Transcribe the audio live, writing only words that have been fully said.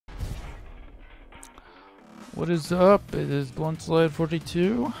What is up? It is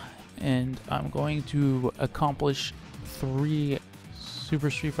BluntSlide42, and I'm going to accomplish 3 Super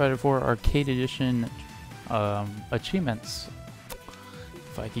Street Fighter 4 Arcade Edition achievements.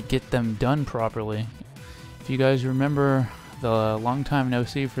 If I could get them done properly. If you guys remember the long time no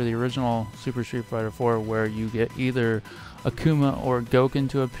see for the original Super Street Fighter 4, where you get either Akuma or Goken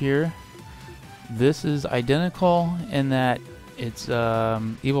to appear, this is identical in that it's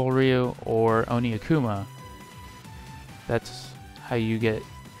Evil Ryu or Oni Akuma. That's how you get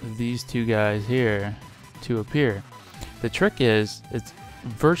these two guys here to appear. The trick is, it's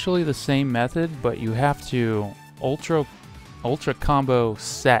virtually the same method, but you have to ultra combo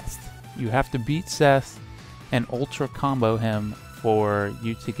Seth. You have to beat Seth and ultra combo him for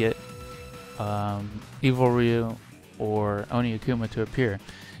you to get Evil Ryu or Oni Akuma to appear.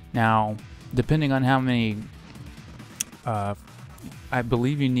 Now, depending on how many, I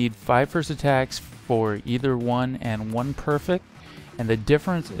believe you need 5 first attacks for either one and 1 perfect. And the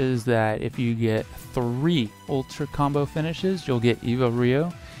difference is that if you get 3 ultra combo finishes, you'll get Evil Ryu.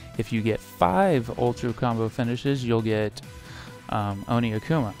 If you get 5 ultra combo finishes, you'll get Oni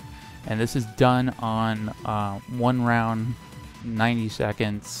Akuma. And this is done on 1 round, 90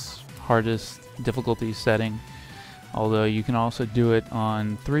 seconds, hardest difficulty setting. Although you can also do it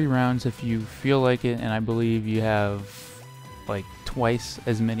on 3 rounds if you feel like it, and I believe you have like twice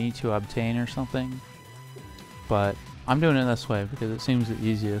as many to obtain or something. But I'm doing it this way because it seems the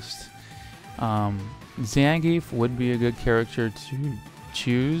easiest. Zangief would be a good character to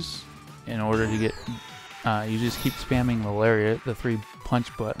choose in order to get, you just keep spamming the lariat, the 3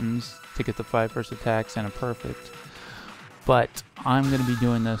 punch buttons to get the 5 first attacks and a perfect. But I'm going to be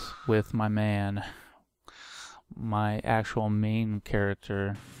doing this with my man, my actual main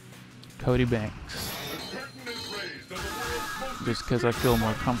character, Cody Banks. Just because I feel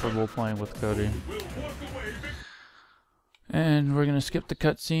more comfortable playing with Cody. And we're going to skip the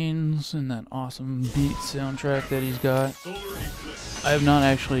cutscenes and that awesome beat soundtrack that he's got. I have not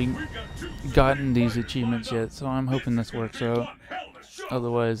actually gotten these achievements yet, so I'm hoping this works out.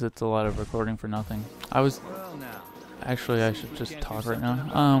 Otherwise, it's a lot of recording for nothing. Actually, I should just talk right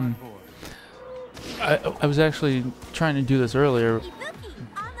now. I was actually trying to do this earlier,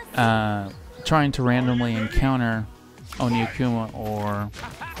 trying to randomly encounter Oni Akuma or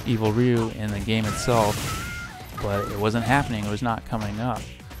Evil Ryu in the game itself, but it wasn't happening. It was not coming up.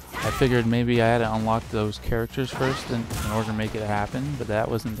 I figured maybe I had to unlock those characters first in order to make it happen, but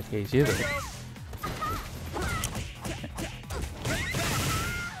that wasn't the case either.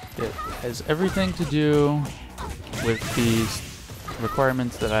 It has everything to do with these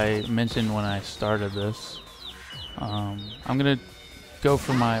requirements that I mentioned when I started this. I'm gonna go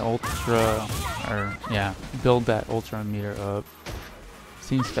for my ultra, or yeah, build that ultra meter up.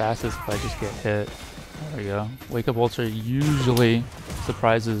 Seems fastest if I just get hit. There we go. Wake up ultra usually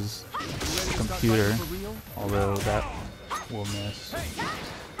surprises the computer, although that will miss.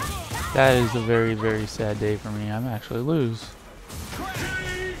 That is a very, very sad day for me. I'm actually lose.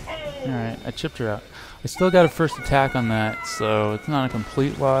 Alright, I chipped her out. I still got a first attack on that, so it's not a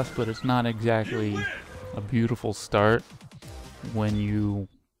complete loss, but it's not exactly a beautiful start when you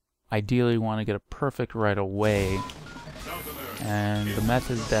ideally want to get a perfect right away. And the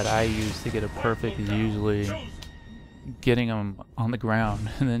method that I use to get a perfect is usually getting them on the ground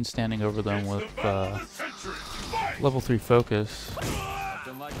and then standing over them with level 3 focus,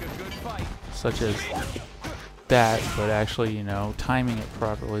 such as that, but actually, you know, timing it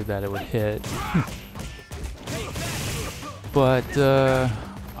properly that it would hit. But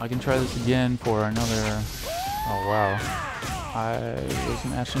I can try this again for another. Oh wow, I was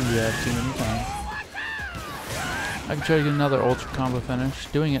mashing the too many times. I can try to get another ultra combo finish.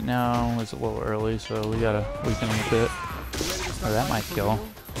 Doing it now is a little early, so we gotta weaken him a bit. Or that might kill.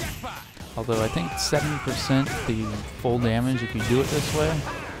 Although I think 70% the full damage if you do it this way.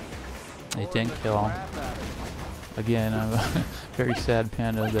 It didn't kill. Again, I'm a very sad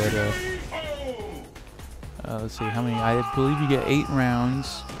panda that let's see how many. I believe you get 8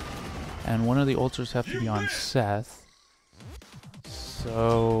 rounds, and one of the ultras have to be on Seth.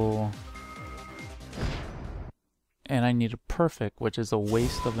 So, and I need a perfect, which is a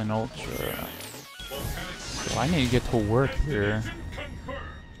waste of an ultra. So I need to get to work here.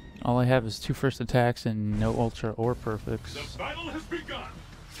 All I have is 2 first attacks and no ultra or perfects.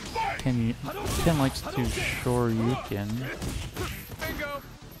 Ken likes to Shoryuken.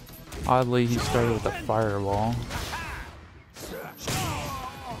 Oddly, he started with a fireball.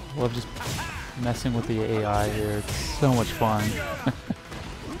 Love just messing with the AI here. It's so much fun.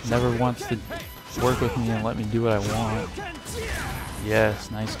 Never wants to work with me and let me do what I want. Yes,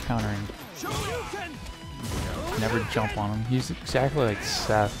 nice countering. never jump on him. He's exactly like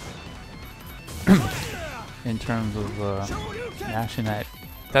Seth in terms of mashing that.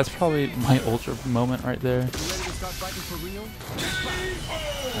 That's probably my ultra moment right there.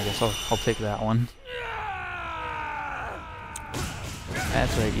 I guess I'll take that one.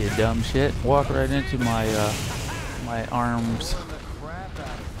 That's right, you dumb shit. Walk right into my my arms.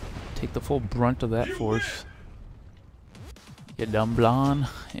 Take the full brunt of that force. You dumb blonde.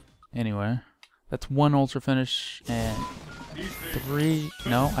 Anyway, that's one ultra finish and 3.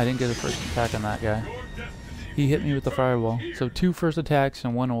 No, I didn't get a first attack on that guy. He hit me with the fireball. So 2 first attacks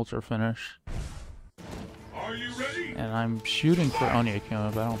and 1 ultra finish. And I'm shooting for Oni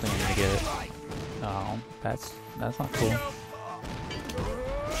Akuma, but I don't think I'm gonna get it. Oh, that's not cool.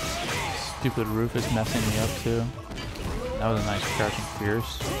 Stupid roof is messing me up too. That was a nice crouching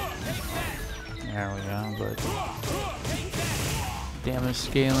fierce. There we go, but damage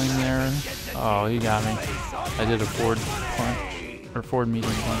scaling there. Oh, he got me. I did a forward punch, or forward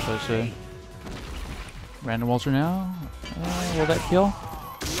medium punch, I say. Random ultra now. Will that kill?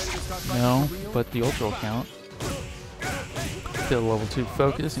 No, but the ultra will count. Still level 2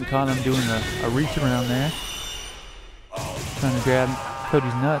 focus and caught him doing a reach around there. Trying to grab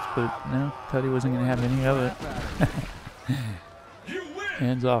Cody's nuts, but no, Cody wasn't going to have any of it.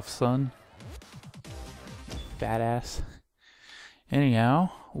 Hands off, son. Fat ass. Anyhow,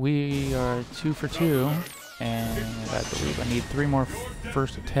 we are 2 for 2, and I believe I need 3 more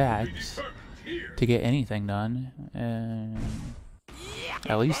first attacks to get anything done, and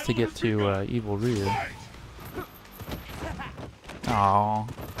at least to get to Evil Ryu. Aww.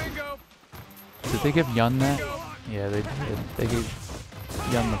 Did they give Yun that? Yeah, they did. They gave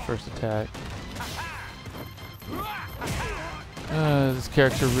Yun the first attack. This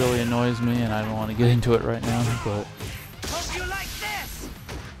character really annoys me, and I don't want to get into it right now, but... Hope you like this.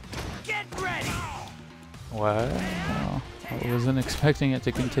 Get ready. Wow. I wasn't expecting it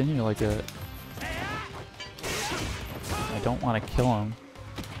to continue like that. I don't want to kill him.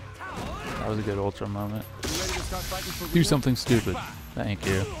 That was a good ultra moment. Do something stupid. Thank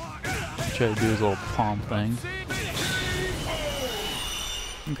you. Try to do his little palm thing.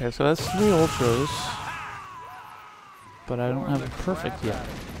 Okay, so that's 3 ultras. But I don't have it perfect yet.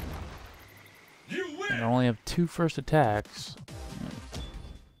 And I only have 2 first attacks.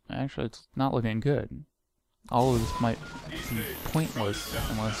 Actually, it's not looking good. All of this might be pointless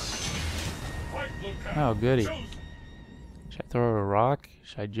unless... Oh, goody. Should I throw a rock?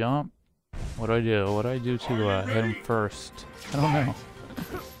 Should I jump? What do I do? What do I do to hit him first? I don't know.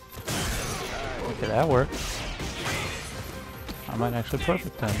 Okay, that worked. I might actually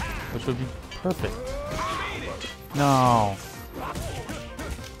perfect him, which would be perfect. No.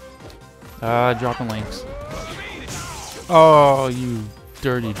 Dropping links. Oh, you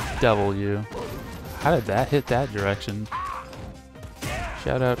dirty devil, you. How did that hit that direction?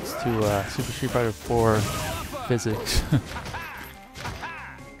 Shoutouts to Super Street Fighter 4 physics.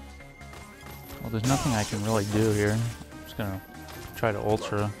 Well, there's nothing I can really do here. I'm just gonna try to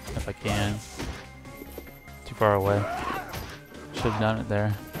ultra if I can. Too far away. Should have done it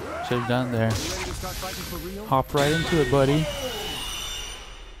there. Should have done it there. Hop right into it, buddy.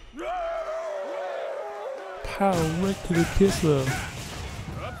 Pow, right to the kisser.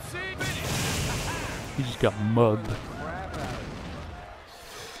 He just got mugged.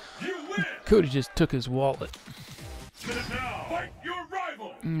 Cody just took his wallet.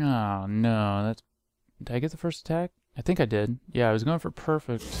 Oh no, that's... Did I get the first attack? I think I did. Yeah, I was going for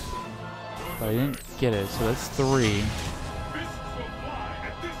perfect, but I didn't get it, so that's 3.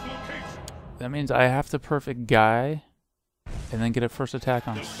 That means I have to perfect Guy, and then get a first attack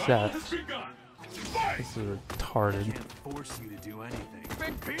on Seth. This is retarded.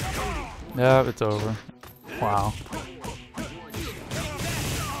 Nope, it's over. Wow.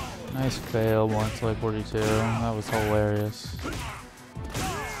 Nice fail, once like 42. That was hilarious.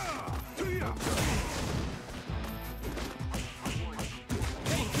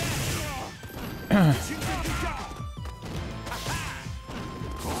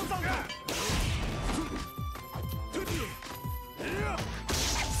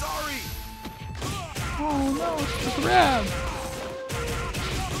 Oh no, it's the grab!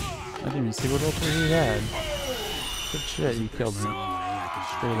 I didn't even see what ultra he had. Good shit, you killed him.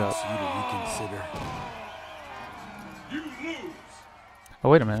 Straight up. Oh,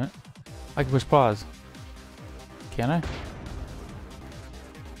 wait a minute. I can push pause. Can I?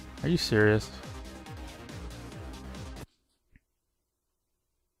 Are you serious?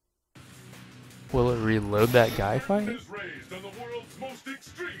 Will it reload that Guy fight?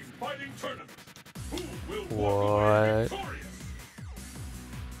 What?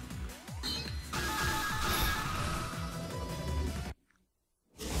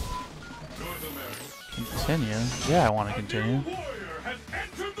 continue. Yeah, I want to continue.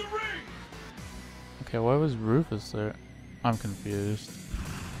 Okay, why was Rufus there? I'm confused.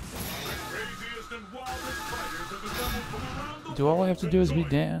 Do all I have to do is be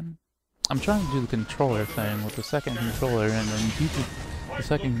Dan? I'm trying to do the controller thing with the second controller and then beat the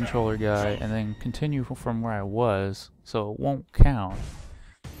second controller guy and then continue from where I was, so it won't count.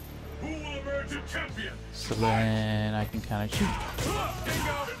 So then I can kind of cheat.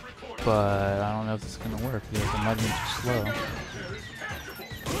 But I don't know if this is going to work because it might be too slow.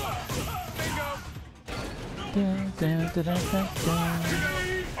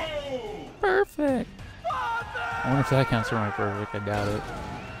 Perfect! I wonder if that counts for my perfect. I doubt it.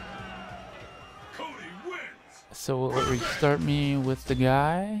 So will it restart me with the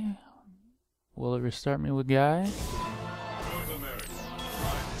guy? Will it restart me with guy?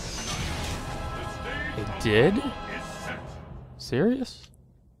 It did? Serious?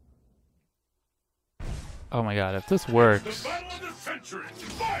 Oh my god, if this works,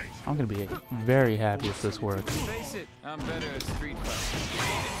 I'm gonna be very happy if this works.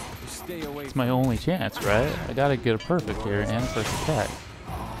 It's my only chance, right? I gotta get a perfect here and first attack.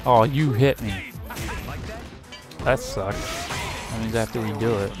 Oh, you hit me. That sucks. That means I have to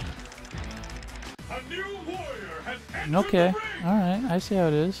redo it. Okay, alright, I see how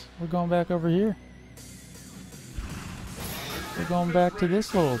it is. We're going back over here. We're going back to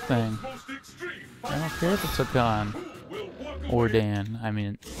this little thing. I don't care if it's a con or Dan. I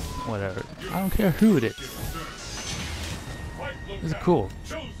mean, whatever. I don't care who it is. This is cool.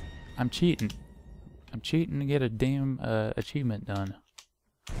 I'm cheating. I'm cheating to get a damn achievement done.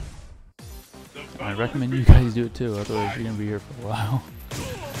 I recommend you guys do it too, otherwise you're gonna be here for a while.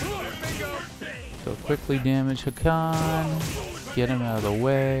 So quickly damage Hakan, get him out of the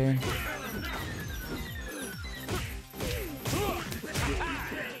way.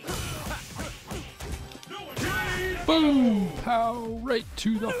 Boom! Pow! Right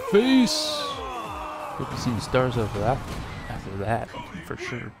to the face! Hope you've seen stars over that. After that, for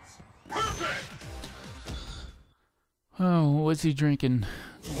sure. Oh, what's he drinking?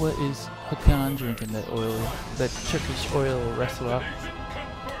 What is Hakan drinking? That Turkish oil restaurant.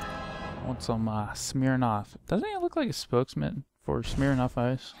 I want some Smirnoff. Doesn't he look like a spokesman for Smirnoff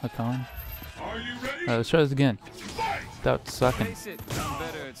Ice, Hakan? Let's try this again. Without sucking.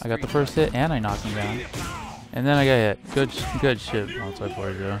 I got the first hit and I knocked him down. And then I got hit. Good shit, Onside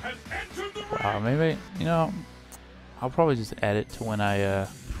Forjo. Wow, maybe, you know, I'll probably just edit to when I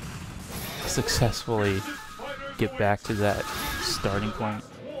successfully get back to that starting point.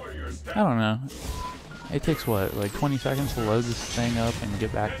 I don't know. It takes what, like 20 seconds to load this thing up and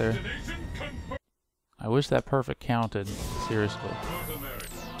get back there? I wish that perfect counted, seriously.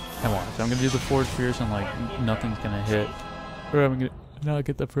 Come on, so I'm gonna do the forward fierce and like nothing's gonna hit. Or I'm gonna not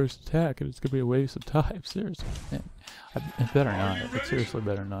get the first attack and it's gonna be a waste of time, seriously. Man, it better not. It seriously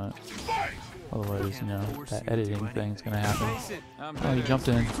better not. Otherwise, you know, that editing thing's gonna happen. Oh, you jumped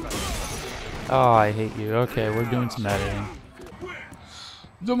in. Oh, I hate you. Okay, we're doing some editing.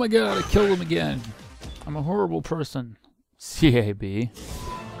 Oh my god, I killed him again. I'm a horrible person. CAB.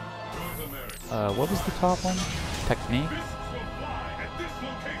 What was the top one? Technique?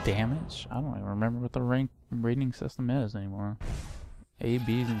 Damage? I don't even remember what the rating system is anymore. A,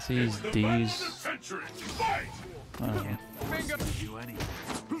 B's, and C's, D's. I don't know.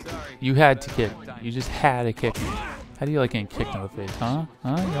 You had to kick. You just had to kick me. How do you like getting kicked in the face, huh?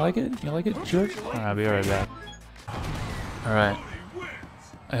 Huh? You like it? You like it, jerk? Alright, I'll be right back. Alright.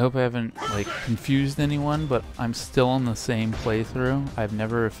 I hope I haven't, like, confused anyone, but I'm still on the same playthrough. I've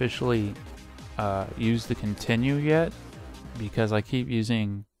never officially used the continue yet, because I keep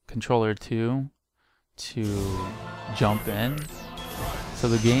using controller 2 to jump in. So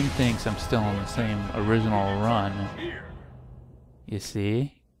the game thinks I'm still on the same original run. You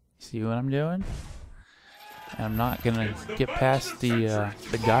see? See what I'm doing? And I'm not gonna get past the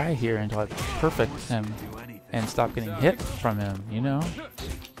guy here until I perfect him and stop getting hit from him, you know?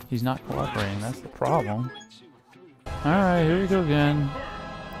 He's not cooperating, that's the problem. Alright, here we go again.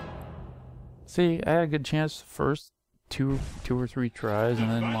 See, I had a good chance first two or three tries,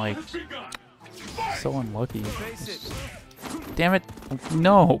 and then like so unlucky. Damn it!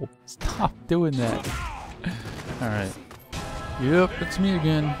 No! Stop doing that. Alright. Yep, it's me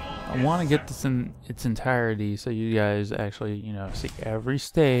again. I want to get this in its entirety so you guys actually, you know, see every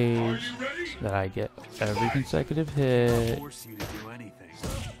stage, that I get every consecutive hit.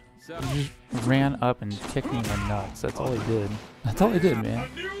 He just ran up and kicked me in the nuts. That's all he did. That's all he did, man.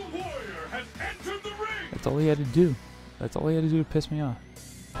 That's all he had to do. That's all he had to do to piss me off.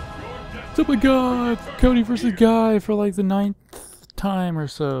 Oh my god! Cody versus Guy for like the 9th time or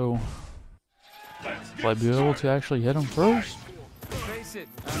so. Will I be able to actually hit him first? Face it,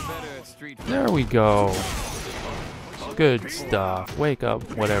 I'm better at street fighting. There we go. Good stuff. Wake up,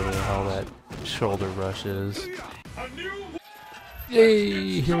 whatever the hell that shoulder rush is.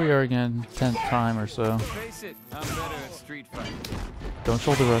 Yay! Here we are again, 10th time or so. Face it, I'm better at street fighting. Don't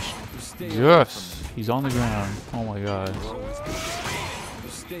shoulder rush. Yes! He's on the ground. Oh my god.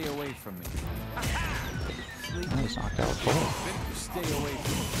 Stay away from me. That was knocked out cold. Stay away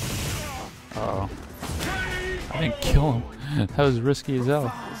from me. Uh-oh. I didn't kill him. That was risky as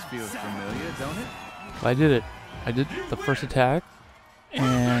hell. This feels familiar, don't it? I did it. I did the first attack,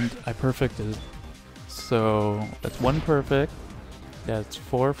 and I perfected. So that's 1 perfect. That's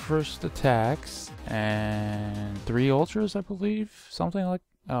 4 first attacks and 3 ultras, I believe. Something like.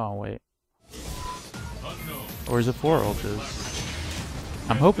 Oh wait. Or is it 4 ultras?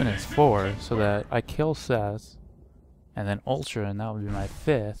 I'm hoping it's 4, so that I kill Seth, and then ultra, and that would be my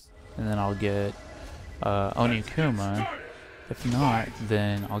 5th, and then I'll get Oni Akuma. If not,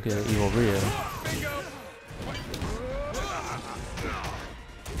 then I'll get Evil Ryu.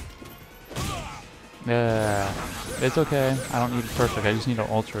 Yeah, it's okay. I don't need perfect. I just need an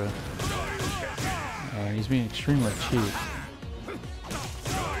ultra. And he's being extremely cheap.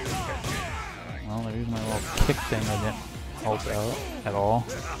 Well, there's my little kick thing I didn't help out at all.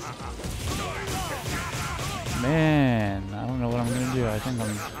 Man, I don't know what I'm gonna do. I think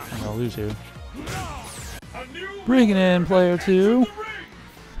I'm gonna lose here. Bring it in, player 2.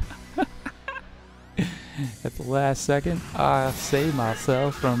 At the last second, I saved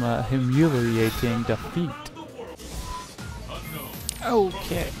myself from a humiliating defeat.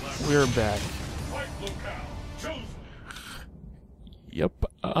 Okay, we're back. Yep,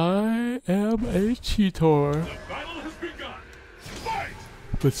 I am a cheater.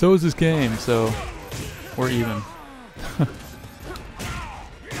 But so is this game, so we're even.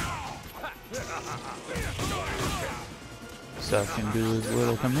 Seth can do his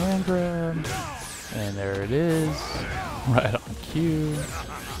little command grab. And there it is, right on cue.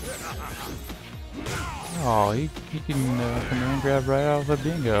 Oh, he can command grab right off of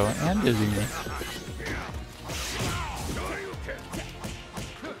bingo and dizzy me.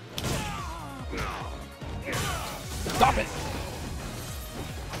 Stop it!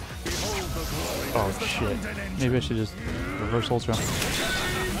 Oh shit. Maybe I should just reverse ultra.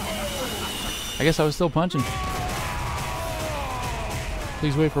 I guess I was still punching.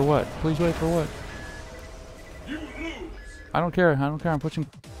 Please wait for what? Please wait for what? I don't care. I don't care. I'm pushing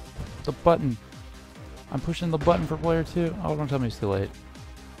the button. I'm pushing the button for player 2. Oh, don't tell me it's too late.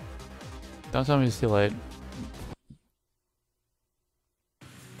 Don't tell me it's too late.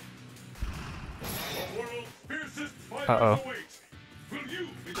 Uh-oh.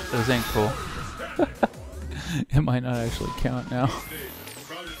 This ain't cool. It might not actually count now.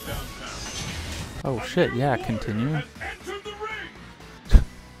 Oh shit, yeah, continue.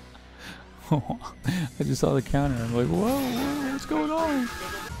 I just saw the counter. I'm like, whoa, what's going on?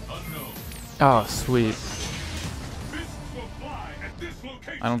 Oh, sweet.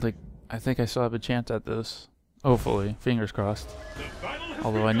 I think I still have a chance at this. Hopefully, fingers crossed.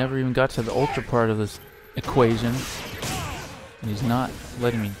 Although I never even got to the ultra part of this equation, and he's not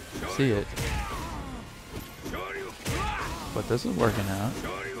letting me see it. But this is working out.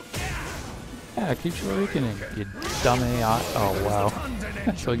 Yeah, keep shurikening, you dumb AI. Oh wow.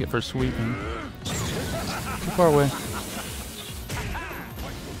 That's what I get for sweeping. Too far away.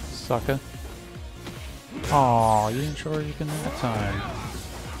 Sucker. Aw, you didn't shuriken that time.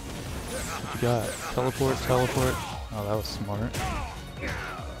 What you got? Teleport, teleport. Oh, that was smart.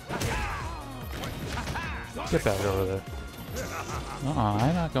 Get back over there.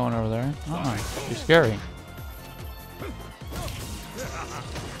 I'm not going over there. You're scary.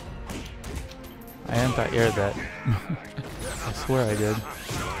 I anti-aired that. I swear I did.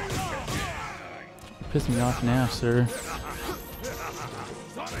 Pissed me off now, sir.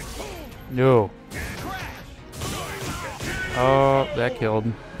 No. Oh, that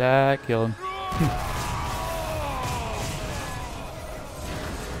killed. That killed.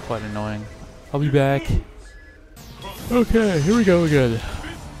 Quite annoying. I'll be back. Okay, here we go again.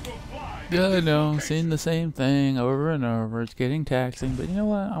 Yeah, I know, seeing the same thing over and over. It's getting taxing, but you know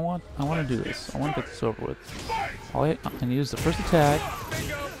what? I want to do this. I want to get this over with. I use the first attack,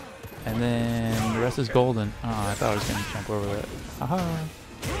 and then the rest is golden. Oh, I thought I was gonna jump over that. Aha!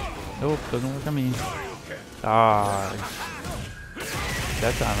 Nope, doesn't work on me. Ah!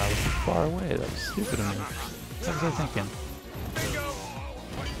 That time I was too far away. That was stupid of me. What was I thinking?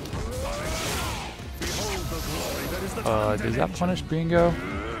 Does that punish bingo?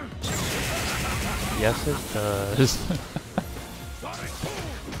 Yes, it does.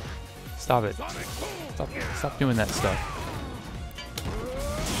 Stop it. Stop Stop doing that stuff.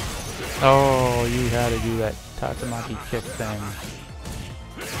 Oh, you had to do that Tatsumaki kick thing.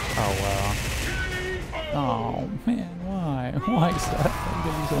 Oh wow. Oh man, why? Why is that? Why are you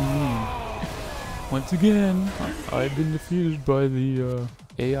gonna be so mean? Once again, I've been defeated by the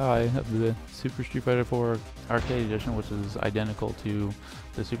AI of the Super Street Fighter 4 Arcade Edition, which is identical to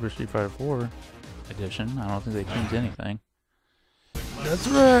the Super Street Fighter 4 Edition. I don't think they changed anything. That's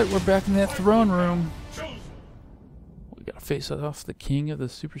right, we're back in that throne room. We gotta face off the king of the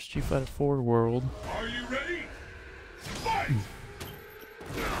Super Street Fighter 4 world. Are you ready? Fight!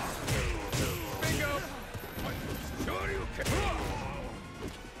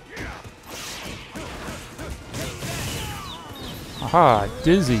 Aha,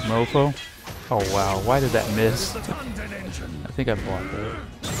 dizzy, mofo. Oh wow, why did that miss? I think I blocked it.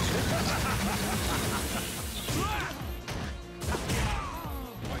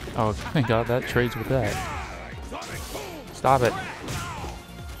 Oh, thank God, that trades with that. Stop it.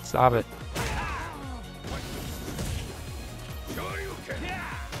 Stop it.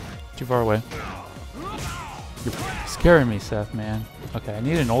 Too far away. You're scaring me, Seth, man. Okay, I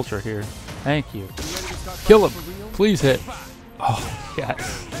need an ultra here. Thank you. Kill him. Please hit. Oh,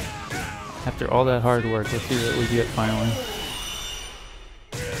 yes. After all that hard work, let's see what we get finally.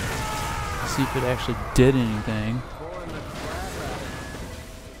 See if it actually did anything.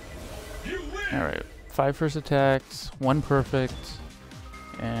 Alright, 5 first attacks, 1 perfect,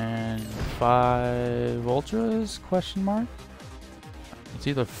 and 5 ultras, question mark? It's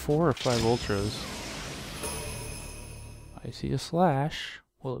either 4 or 5 ultras. I see a slash.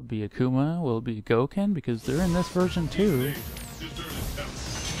 Will it be Akuma? Will it be Goken? Because they're in this version too.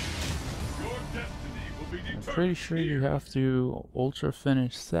 I'm pretty sure you have to ultra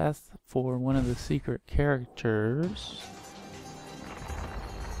finish Seth for one of the secret characters.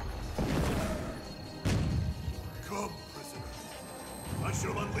 Come, prisoner. I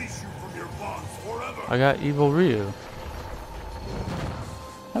shall unleash you from your bonds forever. I got Evil Ryu.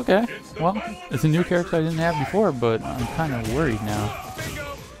 Okay, well, it's a new character I didn't have before, but I'm kind of worried now.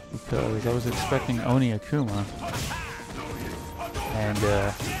 Because I was expecting Oni Akuma. And,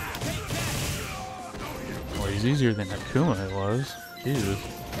 well, he's easier than Akuma it was. Jesus.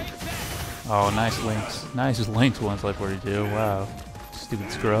 Oh, nice links. Nice links 1/42. Wow. Stupid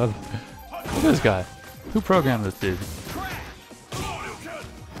scrub. Look at this guy. Who programmed this dude?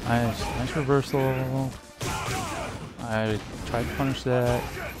 Nice reversal. I tried to punish that.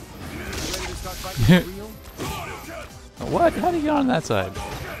 What? How did he get on that side?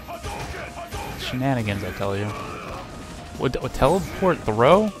 Shenanigans, I tell you. What teleport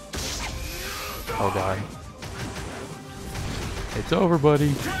throw? Oh god. It's over,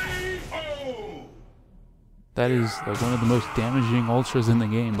 buddy. That is like one of the most damaging ultras in the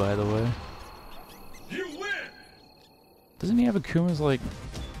game, by the way. Doesn't he have Akuma's like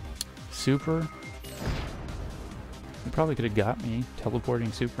super? He probably could have got me teleporting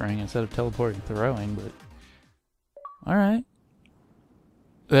supering instead of teleporting throwing, but alright.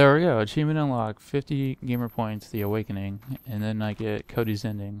 There we go. Achievement unlocked. 50 gamer points, the awakening, and then I get Cody's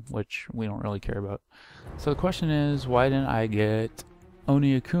ending, which we don't really care about. So the question is, why didn't I get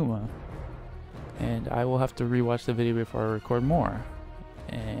Oni Akuma? And I will have to rewatch the video before I record more.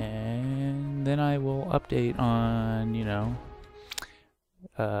 And then I will update on, you know,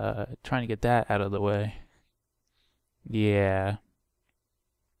 trying to get that out of the way. Yeah.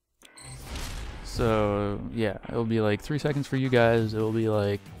 So, yeah, it'll be like 3 seconds for you guys. It'll be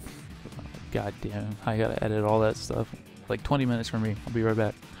like, god damn, I gotta edit all that stuff. Like 20 minutes for me. I'll be right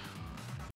back.